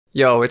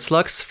Yo, it's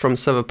Lux from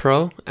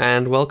Server.pro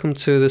and welcome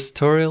to this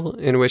tutorial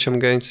in which I'm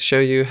going to show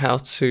you how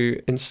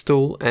to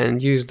install and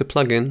use the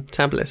plugin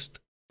Tablist.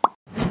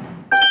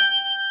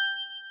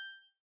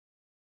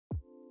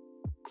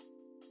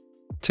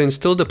 To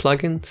install the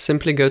plugin,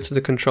 simply go to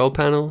the control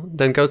panel,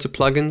 then go to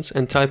plugins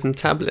and type in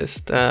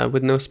Tablist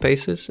with no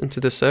spaces into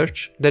the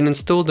search. Then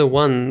install the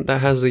one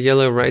that has the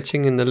yellow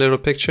writing in the little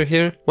picture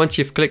here. Once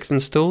you've clicked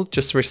install,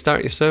 just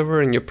restart your server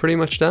and you're pretty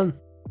much done.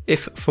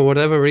 If for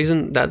whatever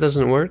reason that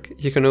doesn't work,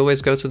 you can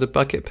always go to the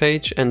bucket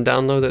page and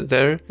download it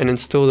there and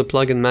install the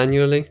plugin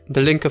manually.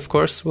 The link of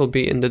course will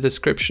be in the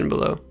description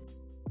below.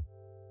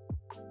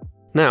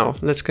 Now,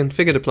 let's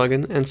configure the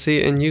plugin and see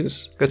it in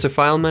use. Go to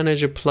File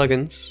Manager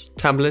Plugins,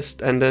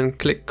 Tablist, and then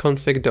click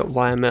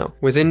config.yml.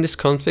 Within this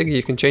config,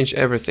 you can change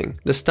everything.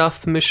 The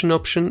staff permission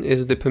option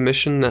is the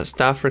permission that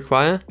staff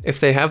require. If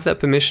they have that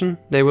permission,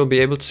 they will be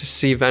able to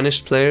see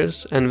vanished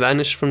players and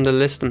vanish from the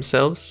list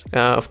themselves.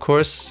 Of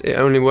course, it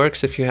only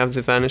works if you have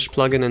the vanish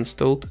plugin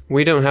installed.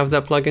 We don't have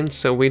that plugin,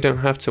 so we don't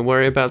have to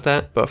worry about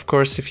that. But of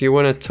course, if you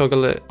want to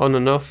toggle it on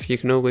and off, you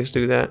can always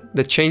do that.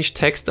 The change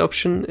text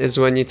option is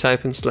when you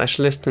type in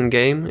 /list in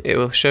game. It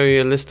will show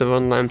you a list of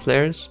online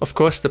players. Of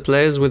course, the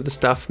players with the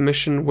staff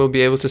permission will be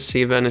able to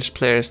see vanished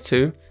players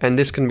too, and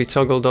this can be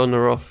toggled on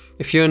or off.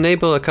 If you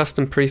enable a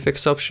custom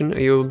prefix option,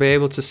 you will be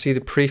able to see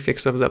the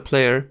prefix of that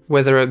player,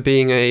 whether it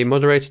being a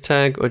moderator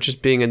tag or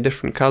just being a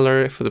different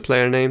color for the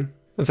player name.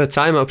 The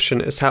time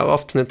option is how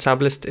often a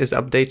Tablist is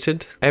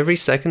updated. Every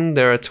second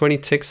there are 20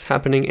 ticks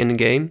happening in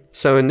game,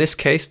 so in this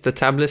case the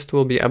Tablist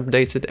will be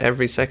updated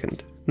every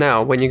second.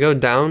 Now, when you go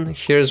down,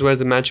 here's where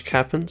the magic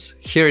happens.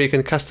 Here you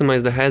can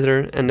customize the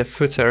header and the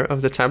footer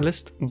of the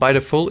Tablist. By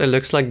default, it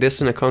looks like this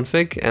in a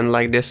config and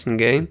like this in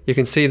game. You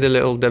can see the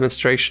little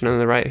demonstration on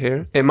the right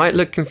here. It might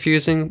look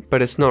confusing,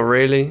 but it's not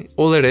really.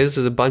 All it is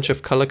a bunch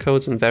of color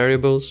codes and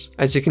variables.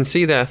 As you can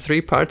see, there are 3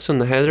 parts on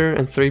the header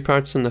and 3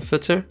 parts on the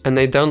footer, and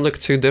they don't look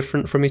too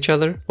different from each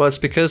other. Well, it's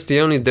because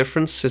the only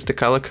difference is the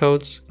color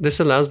codes.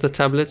 This allows the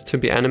tablet to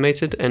be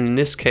animated, and in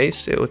this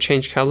case, it will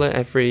change color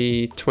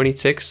every 20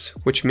 ticks,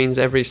 which means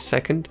every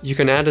second. You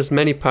can add as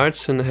many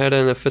parts in the header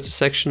and the footer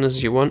section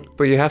as you want,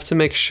 but you have to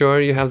make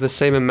sure you have the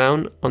same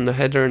amount on the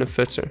header and the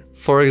footer.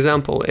 For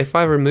example, if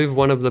I remove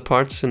one of the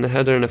parts in the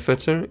header and the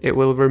footer, it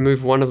will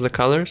remove one of the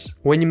colors.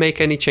 When you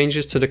make any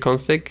changes to the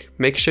config,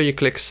 make sure you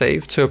click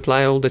save to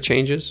apply all the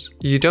changes.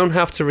 You don't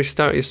have to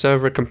restart your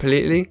server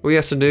completely. All you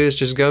have to do is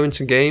just go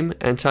into game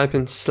and type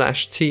in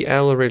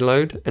 /tl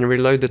reload and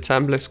reload the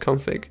Tablist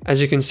config.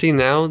 As you can see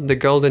now, the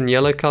gold and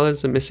yellow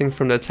colors are missing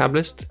from the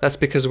Tablist. That's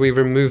because we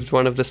removed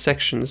one of the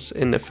sections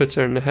in the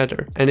footer and the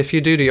header. And if you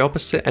do the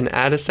opposite and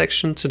add a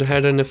section to the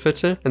header and the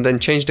footer and then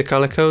change the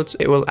color codes,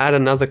 it will add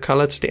another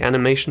color to the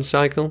animation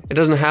cycle. It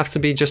doesn't have to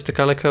be just the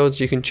color codes,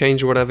 you can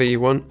change whatever you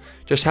want.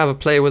 Just have a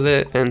play with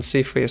it and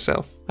see for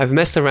yourself. I've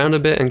messed around a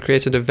bit and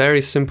created a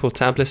very simple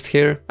Tablist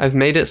here. I've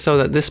made it so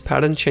that this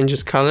pattern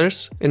changes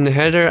colors. In the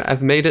header,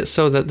 I've made it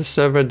so that the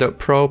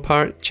Server.pro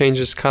part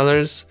changes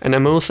colors, and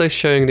I'm also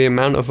showing the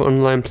amount of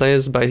online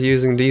players by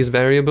using these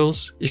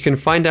variables. You can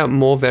find out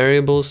more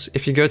variables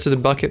if you go to the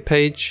bucket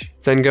page,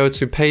 then go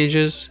to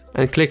pages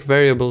and click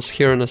variables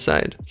here on the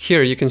side.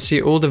 Here you can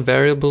see all the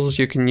variables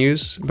you can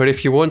use, but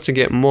if you want to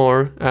get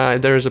more,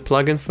 there is a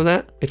plugin for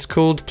that. It's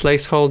called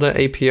Placeholder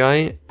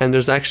API, and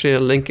there's actually a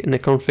link in the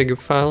config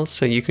file,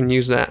 so you can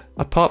use that.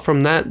 Apart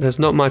from that, there's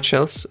not much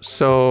else,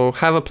 so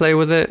have a play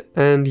with it,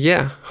 and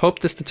yeah, hope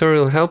this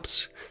tutorial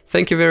helped.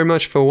 Thank you very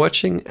much for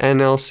watching,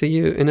 and I'll see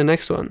you in the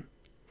next one.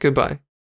 Goodbye.